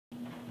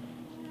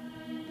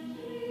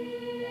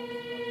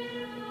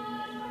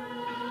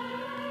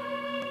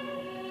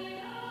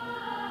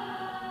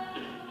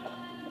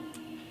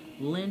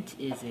Lent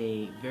is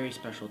a very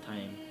special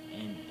time,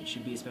 and it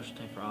should be a special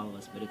time for all of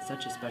us, but it's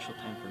such a special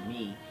time for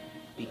me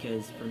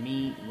because for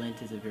me,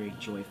 Lent is a very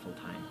joyful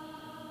time.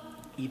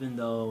 Even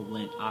though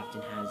Lent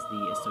often has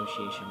the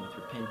association with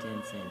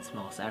repentance and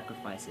small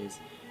sacrifices,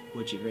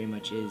 which it very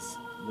much is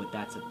what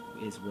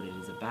it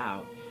is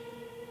about,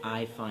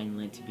 I find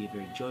Lent to be a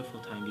very joyful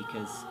time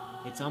because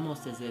it's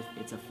almost as if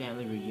it's a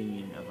family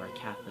reunion of our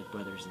Catholic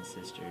brothers and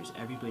sisters.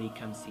 Everybody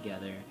comes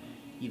together,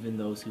 even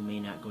those who may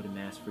not go to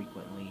Mass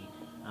frequently,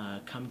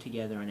 come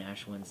together on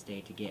Ash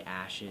Wednesday to get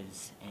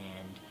ashes,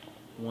 and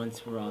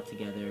once we're all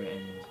together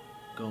and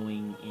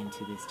going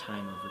into this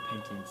time of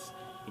repentance,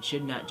 it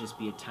should not just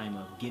be a time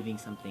of giving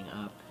something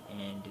up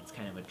and it's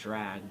kind of a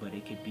drag, but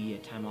it could be a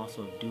time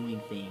also of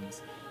doing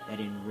things that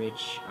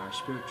enrich our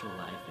spiritual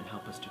life and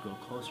help us to grow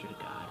closer to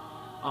God,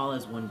 all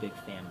as one big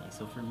family.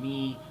 So for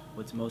me,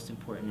 what's most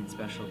important and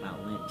special about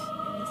Lent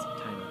in this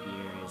time of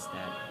year is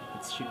that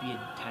it should be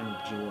a time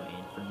of joy,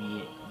 and for me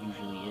it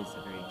usually is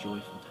a very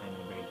joyful time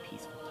and a very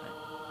peaceful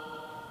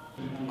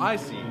time. I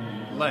see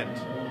Lent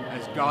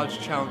as God's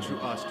challenge to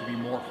us to be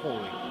more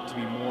holy, to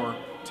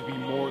be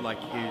more like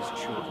His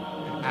children,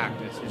 and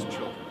act as His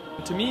children.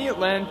 To me,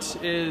 Lent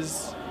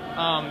is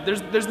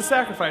there's the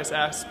sacrifice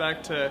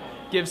aspect, to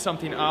give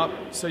something up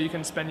so you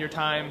can spend your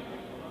time,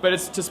 but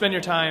it's to spend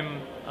your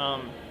time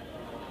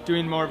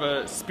doing more of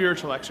a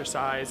spiritual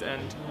exercise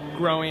and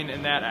growing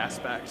in that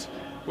aspect,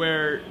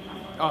 where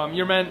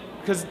you're meant,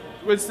 because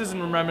this is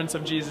in remembrance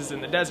of Jesus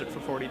in the desert for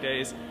 40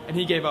 days, and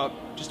He gave up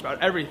just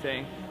about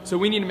everything. So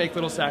we need to make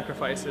little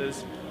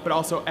sacrifices, but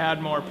also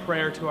add more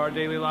prayer to our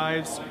daily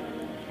lives,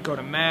 go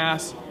to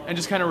Mass, and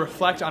just kind of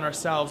reflect on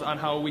ourselves on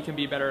how we can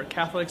be better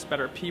Catholics,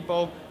 better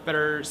people,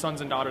 better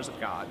sons and daughters of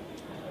God.